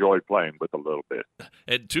always enjoyed playing with a little bit.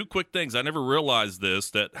 And two quick things: I never realized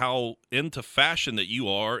that how into fashion that you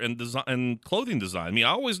are and design and clothing design. I mean,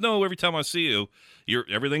 I always know every time I see you,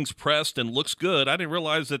 everything's pressed and looks good. I didn't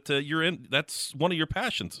realize that that's one of your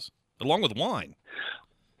passions, along with wine.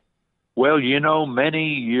 Well,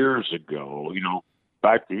 many years ago,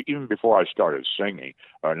 back even before I started singing,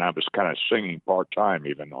 and I was kind of singing part-time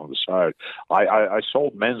even on the side, I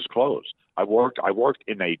sold men's clothes. I worked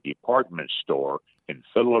in a department store in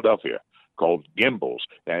Philadelphia called Gimbel's,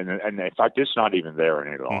 and in fact, it's not even there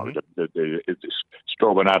any longer. The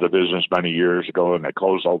store went out of business many years ago, and they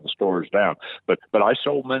closed all the stores down. But I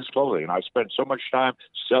sold men's clothing, and I spent so much time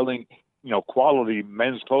selling quality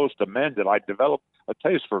men's clothes to men that I developed a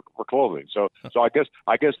taste for clothing. So I guess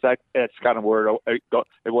that's kind of where it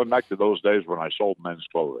went back to those days when I sold men's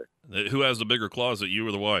clothing. Who has the bigger closet, you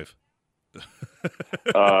or the wife?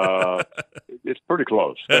 It's pretty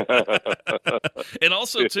close. And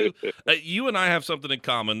also, too, you and I have something in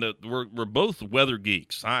common, that we're both weather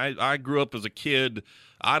geeks. I grew up as a kid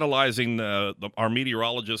idolizing our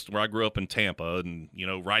meteorologist where I grew up in Tampa, and,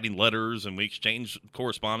 writing letters, and we exchanged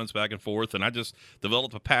correspondence back and forth, and I just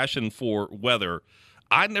developed a passion for weather.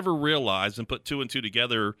 I never realized and put two and two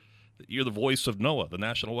together that you're the voice of NOAA, the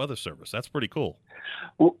National Weather Service. That's pretty cool.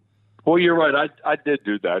 Well, you're right. I did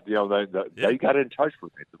do that. They got in touch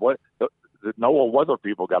with me. The NOAA weather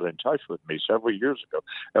people got in touch with me several years ago,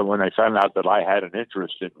 and when they found out that I had an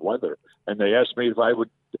interest in weather, and they asked me if I would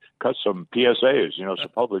cut some PSAs, some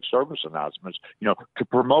public service announcements, to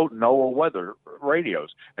promote NOAA weather radios.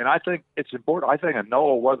 And I think it's important. I think a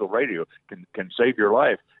NOAA weather radio can save your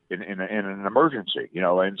life in an emergency,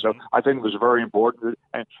 and so I think it was very important.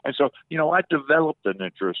 And so, I developed an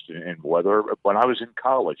interest in weather when I was in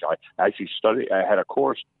college. I actually I had a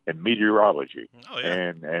course in meteorology. Oh,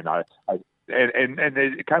 yeah. And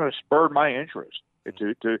it kind of spurred my interest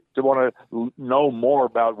to want to know more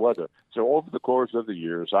about weather. So over the course of the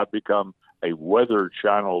years, I've become a Weather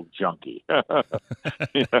Channel junkie. And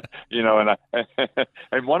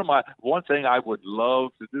one thing I would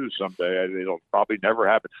love to do someday, it'll probably never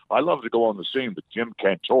happen. I love to go on the scene with Jim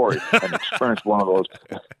Cantori and experience one of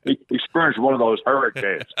those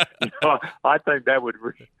hurricanes. I think that would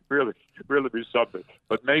really be something,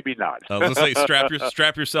 but maybe not. I was going to say,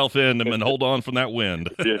 strap yourself in and hold on from that wind.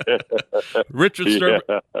 Yeah. Richard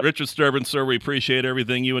Sturban, sir, we appreciate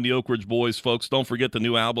everything. You and the Oak Ridge Boys, folks. Don't forget the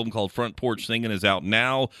new album called Porch Singin is out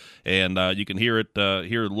now, and you can hear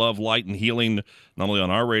Love, Light, and Healing not only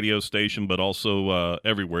on our radio station, but also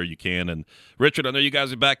everywhere you can. And Richard, I know you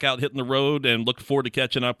guys are back out hitting the road, and looking forward to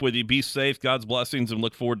catching up with you. Be safe, God's blessings, and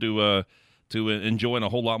look forward to enjoying a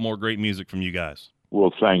whole lot more great music from you guys.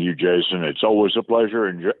 Well, thank you, Jason. It's always a pleasure,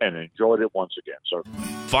 and enjoyed it once again, sir.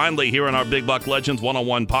 Finally, here on our Big Buck Legends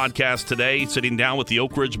one-on-one podcast today, sitting down with the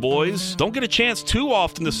Oak Ridge Boys. Don't get a chance too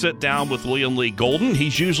often to sit down with William Lee Golden.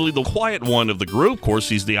 He's usually the quiet one of the group. Of course,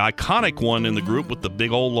 he's the iconic one in the group with the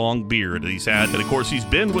big old long beard that he's had. And, of course, he's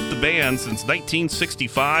been with the band since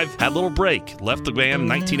 1965. Had a little break. Left the band in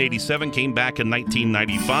 1987, came back in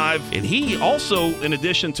 1995. And he also, in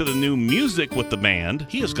addition to the new music with the band,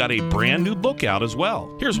 he has got a brand new book out as well.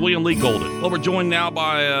 Here's William Lee Golden. Well, we're joined now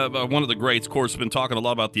by one of the greats. Of course, been talking a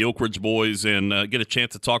lot about the Oak Ridge Boys, and get a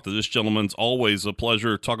chance to talk to this gentleman. It's always a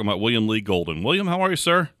pleasure talking about William Lee Golden. William, how are you,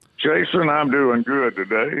 sir? Jason, I'm doing good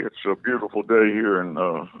today. It's a beautiful day here in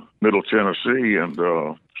Middle Tennessee, and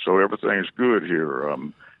so everything's good here.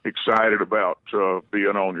 I'm excited about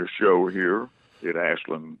being on your show here in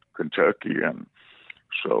Ashland, Kentucky, and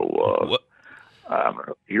so I'm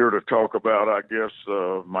here to talk about, I guess,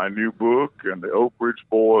 my new book and the Oak Ridge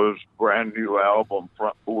Boys' brand new album,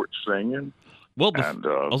 Porch Singin. Well, and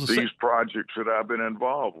these projects that I've been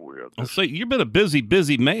involved with. I'll say you've been a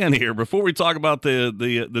busy man here. Before we talk about the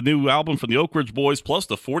new album from the Oak Ridge Boys, plus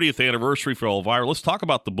the 40th anniversary for Elvira, let's talk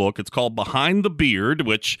about the book. It's called Behind the Beard,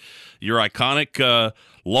 which your iconic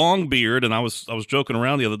long beard. And I was joking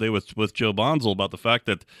around the other day with Joe Bonzel about the fact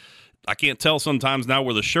that I can't tell sometimes now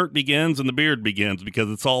where the shirt begins and the beard begins because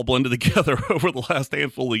it's all blended together over the last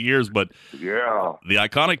handful of years. But yeah, the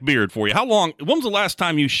iconic beard for you. How long? When was the last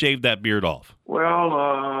time you shaved that beard off?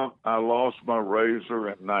 Well, I lost my razor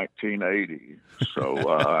in 1980, so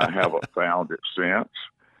I haven't found it since.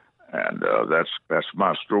 And that's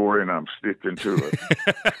my story, and I'm sticking to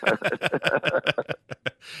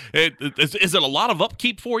it. Is it a lot of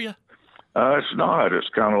upkeep for you? It's not. It's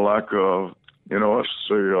kind of like it's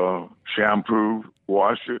shampoo,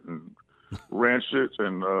 wash it, and rinse it,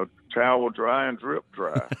 and towel dry and drip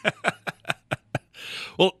dry.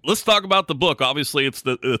 Well, let's talk about the book. Obviously, it's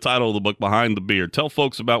the title of the book, Behind the Beard. Tell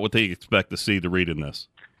folks about what they expect to see to read in this.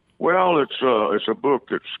 Well, it's a book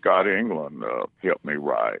that Scott England helped me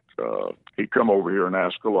write. He come over here and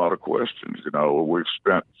asked a lot of questions. We've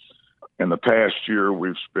spent in the past year.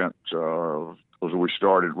 We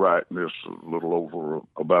started writing this a little over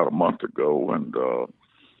about a month ago, and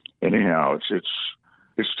anyhow,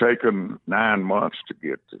 it's taken 9 months to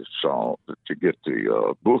get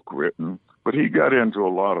the book written. But he got into a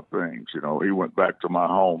lot of things. He went back to my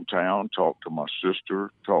hometown, talked to my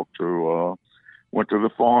sister, went to the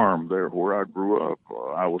farm there where I grew up.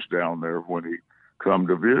 I was down there when he come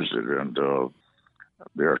to visit, and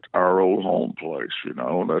there at our old home place.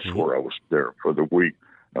 That's where I was there for the week.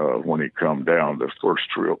 When he come down the first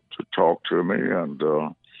trip to talk to me, and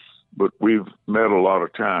but we've met a lot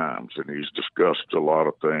of times, and he's discussed a lot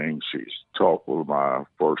of things. He's talked with my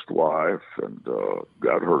first wife and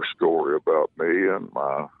got her story about me and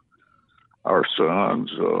our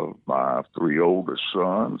sons, my three oldest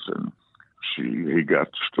sons, and he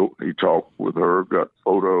talked with her, got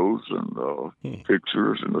photos and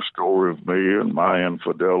pictures and the story of me and my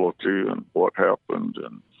infidelity and what happened,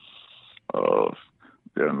 and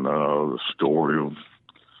then the story of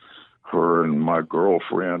her and my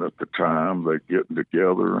girlfriend at the time, they getting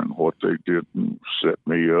together and what they did and set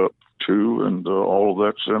me up to, and all of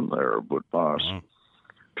that's in there. But my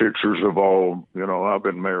pictures of all, I've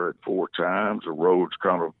been married 4 times. The road's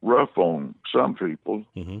kind of rough on some people.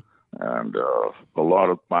 Mm-hmm. And a lot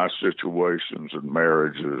of my situations and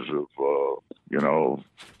marriages of,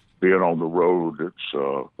 being on the road, it's,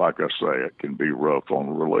 like I say, it can be rough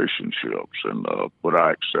on relationships. And but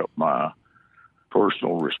I accept my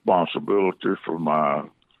personal responsibility for my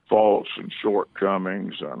faults and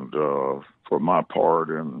shortcomings and for my part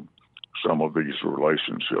in some of these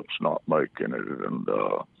relationships not making it. And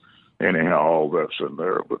anyhow, all that's in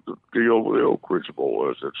there. But the deal with Oak Ridge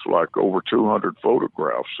Boys, it's like over 200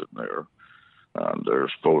 photographs in there. And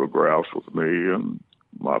there's photographs with me and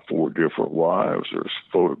my 4 different wives. There's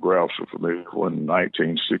photographs of me in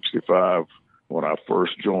 1965 when I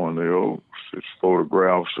first joined the Oaks. It's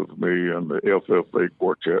photographs of me and the FFA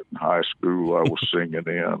quartet in high school I was singing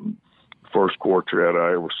in. First quartet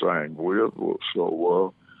I ever sang with.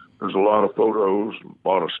 So there's a lot of photos, a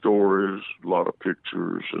lot of stories, a lot of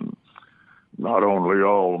pictures, and not only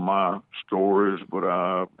all of my stories, but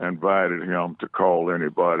I invited him to call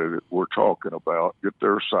anybody that we're talking about, get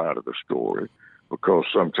their side of the story, because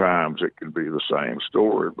sometimes it can be the same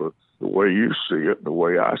story, but the way you see it, the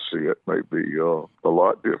way I see it may be a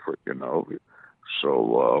lot different,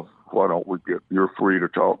 So why don't we you're free to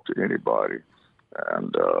talk to anybody.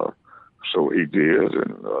 And so he did,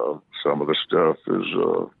 and some of the stuff is,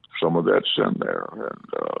 some of that's in there.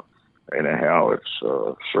 And anyhow, it's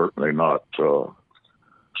certainly not,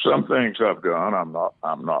 some things I've done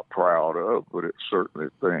I'm not proud of, but it's certainly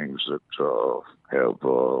things that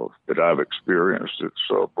that I've experienced.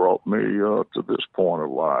 It's brought me to this point of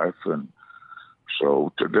life, and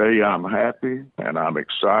so today I'm happy and I'm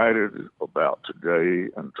excited about today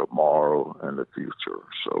and tomorrow and the future.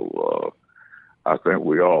 So I think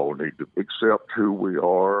we all need to accept who we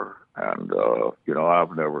are, and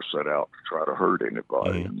I've never set out to try to hurt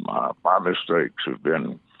anybody. And my mistakes have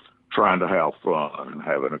been trying to have fun and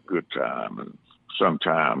having a good time. And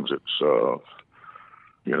sometimes it's,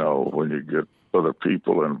 when you get other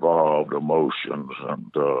people involved, emotions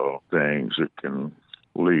and things, it can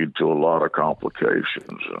lead to a lot of complications.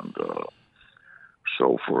 And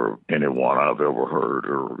so for anyone I've ever heard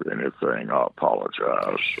or anything, I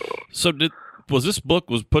apologize. Was this book,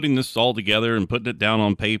 was putting this all together and putting it down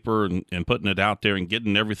on paper and putting it out there and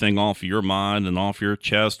getting everything off your mind and off your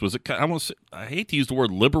chest, was it, I hate to use the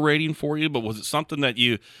word liberating for you, but was it something that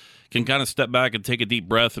you can kind of step back and take a deep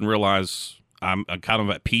breath and realize I'm kind of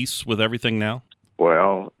at peace with everything now?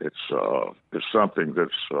 Well, it's something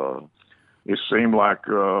that's, it seemed like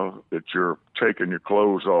that you're taking your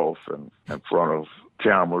clothes off in front of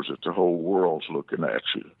cameras that the whole world's looking at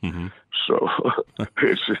you. Mm-hmm. So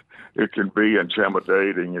it can be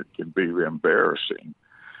intimidating. It can be embarrassing.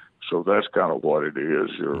 So that's kind of what it is.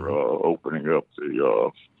 You're opening up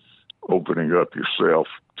yourself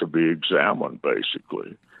to be examined,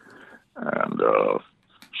 basically. And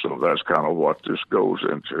so that's kind of what this goes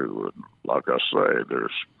into. And like I say,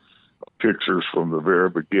 there's pictures from the very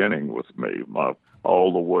beginning with me,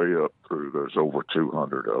 all the way up through. There's over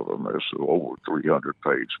 200 of them. There's over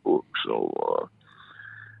 300-page book. So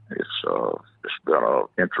it's been an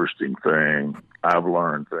interesting thing. I've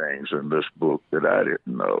learned things in this book that I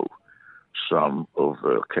didn't know. Some of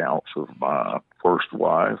the accounts of my first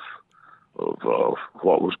wife, of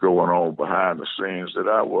what was going on behind the scenes that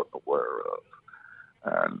I wasn't aware of,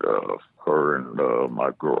 and her and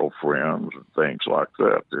my girlfriends and things like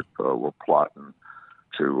that were plotting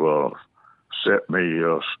to set me,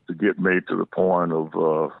 to get me to the point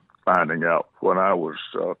of finding out when I was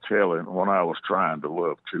trying to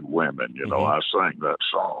love 2 women. I sang that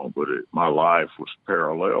song, but my life was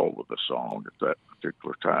parallel with the song at that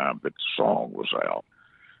particular time that the song was out.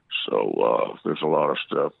 So there's a lot of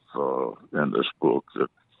stuff in this book that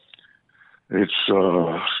it's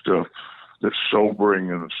stuff that's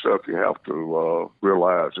sobering and stuff you have to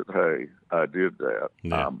realize that, hey, I did that.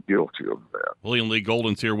 Yeah. I'm guilty of that. William Lee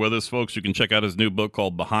Golden's here with us, folks. You can check out his new book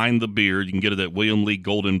called Behind the Beard. You can get it at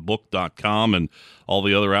WilliamLeeGoldenBook.com and all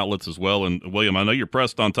the other outlets as well. And, William, I know you're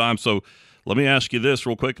pressed on time, so let me ask you this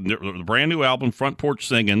real quick. The brand new album, Front Porch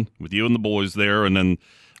Singin', with you and the boys there, and then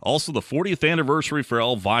also the 40th anniversary for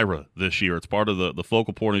Elvira this year. It's part of the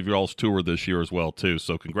focal point of your all's tour this year as well, too.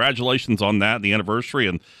 So congratulations on that, the anniversary.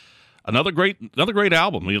 And Another great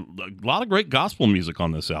album. A lot of great gospel music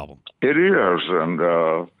on this album. It is, and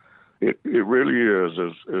it really is.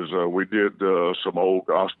 We did some old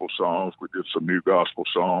gospel songs. We did some new gospel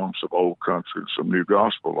songs, some old country, some new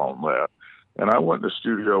gospel on that. And I went to the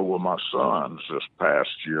studio with my sons this past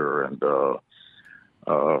year, and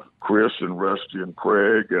Chris and Rusty and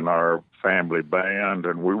Craig and our family band,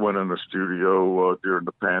 and we went in the studio during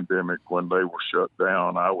the pandemic when they were shut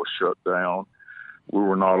down. I was shut down. We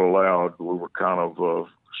were not allowed. We were kind of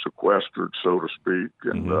sequestered, so to speak,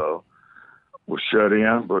 and was shut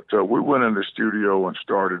in. But we went in the studio and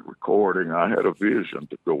started recording. I had a vision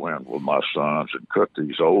to go in with my sons and cut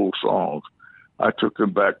these old songs. I took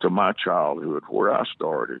them back to my childhood where I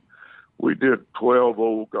started. We did 12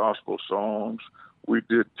 old gospel songs. We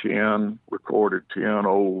did recorded 10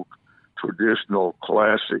 old traditional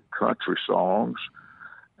classic country songs.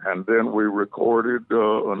 And then we recorded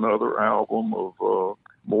another album of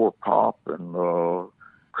more pop and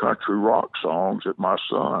country rock songs that my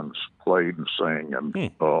sons played and sang and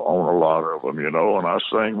on a lot of them, and I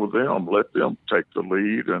sang with them, let them take the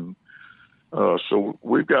lead. And so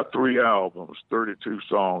we've got 3 albums, 32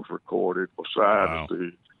 songs recorded besides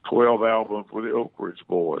the 12 albums with the Oak Ridge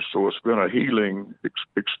Boys. So it's been a healing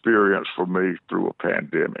experience for me through a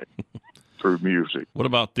pandemic, through music. What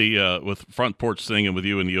about the with Front Porch Singing with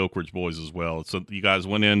you and the Oak Ridge Boys as well? So you guys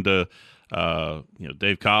went into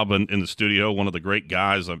Dave Cobb in the studio, one of the great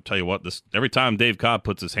guys. I'll tell you what, every time Dave Cobb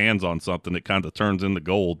puts his hands on something, it kind of turns into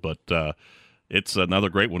gold. But it's another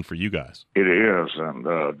great one for you guys. It is, and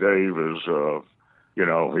Dave is.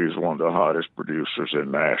 He's one of the hottest producers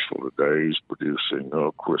in Nashville today. He's producing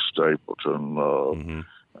Chris Stapleton.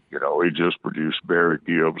 He just produced Barry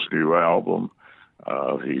Gibb's new album.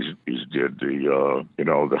 He's did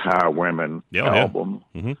the High Women album,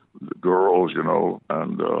 the girls,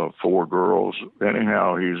 and 4 girls.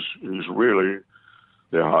 Anyhow, he's really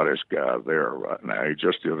the hottest guy there right now. He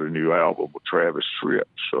just did a new album with Travis Tritt.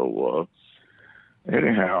 So,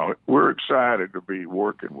 anyhow, we're excited to be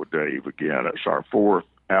working with Dave again. It's our 4th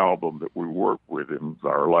album that we worked with him,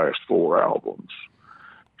 our last 4 albums.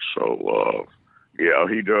 So,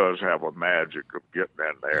 he does have a magic of getting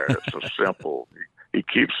in there. It's a simple, he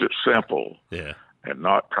keeps it simple and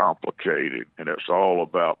not complicated. And it's all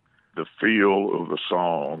about the feel of the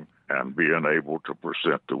song and being able to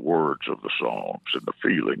present the words of the songs and the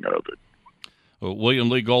feeling of it. Well, William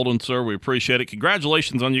Lee Golden, sir, we appreciate it.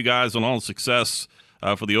 Congratulations on you guys on all the success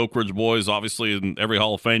for the Oak Ridge Boys, obviously in every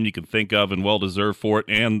Hall of Fame you can think of, and well-deserved for it.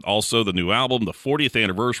 And also the new album, the 40th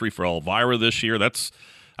anniversary for Elvira this year.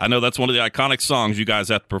 I know that's one of the iconic songs you guys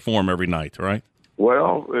have to perform every night, right?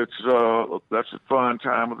 Well, that's a fun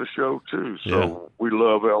time of the show, too. So we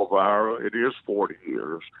love Elvira. It is 40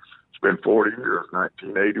 years. It's been 40 years.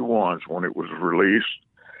 1981 is when it was released.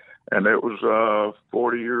 And it was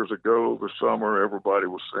 40 years ago, the summer, everybody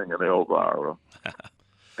was singing Elvira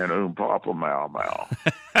and Papa Mau Mau.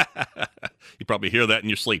 You probably hear that in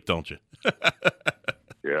your sleep, don't you?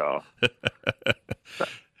 Yeah.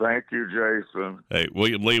 Thank you, Jason. Hey,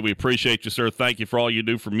 William Lee, we appreciate you, sir. Thank you for all you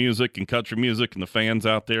do for music and country music and the fans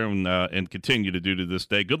out there, and continue to do to this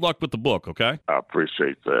day. Good luck with the book, okay? I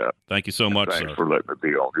appreciate that. Thank you so much, sir. Thanks for letting me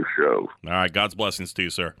be on your show. All right, God's blessings to you,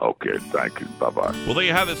 sir. Okay, thank you. Bye-bye. Well, there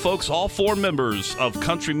you have it, folks. All 4 members of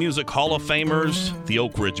Country Music Hall of Famers, the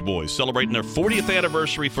Oak Ridge Boys, celebrating their 40th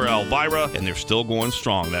anniversary for Elvira, and they're still going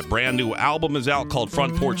strong. That brand new album is out called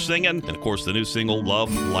Front Porch Singin', and, of course, the new single,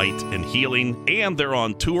 Love, Light, and Healing. And they're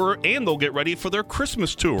on tour, and they'll get ready for their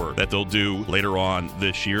Christmas tour that they'll do later on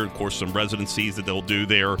this year. Of course, some residencies that they'll do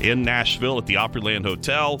there in Nashville at the Opryland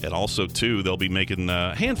Hotel, and also, too, they'll be making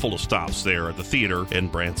a handful of stops there at the theater in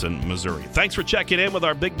Branson, Missouri. Thanks for checking in with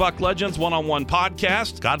our Big Buck Legends one-on-one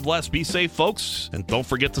podcast. God bless, be safe, folks, and don't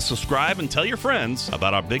forget to subscribe and tell your friends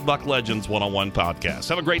about our Big Buck Legends one-on-one podcast.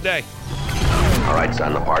 Have a great day. All right,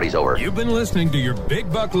 son, the party's over. You've been listening to your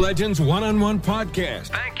Big Buck Legends one-on-one podcast.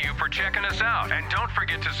 Thank you for checking us out. And don't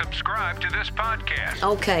forget to subscribe to this podcast.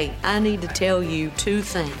 Okay, I need to tell you 2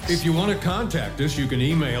 things. If you want to contact us, you can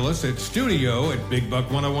email us at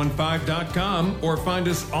studio@bigbuck1015.com or find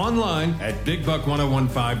us online at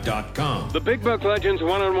bigbuck1015.com. The Big Buck Legends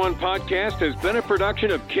one-on-one podcast has been a production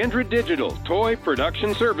of Kindred Digital, Toy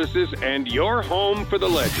Production Services, and your home for the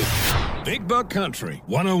legends. Big Buck Country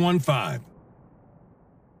 1015.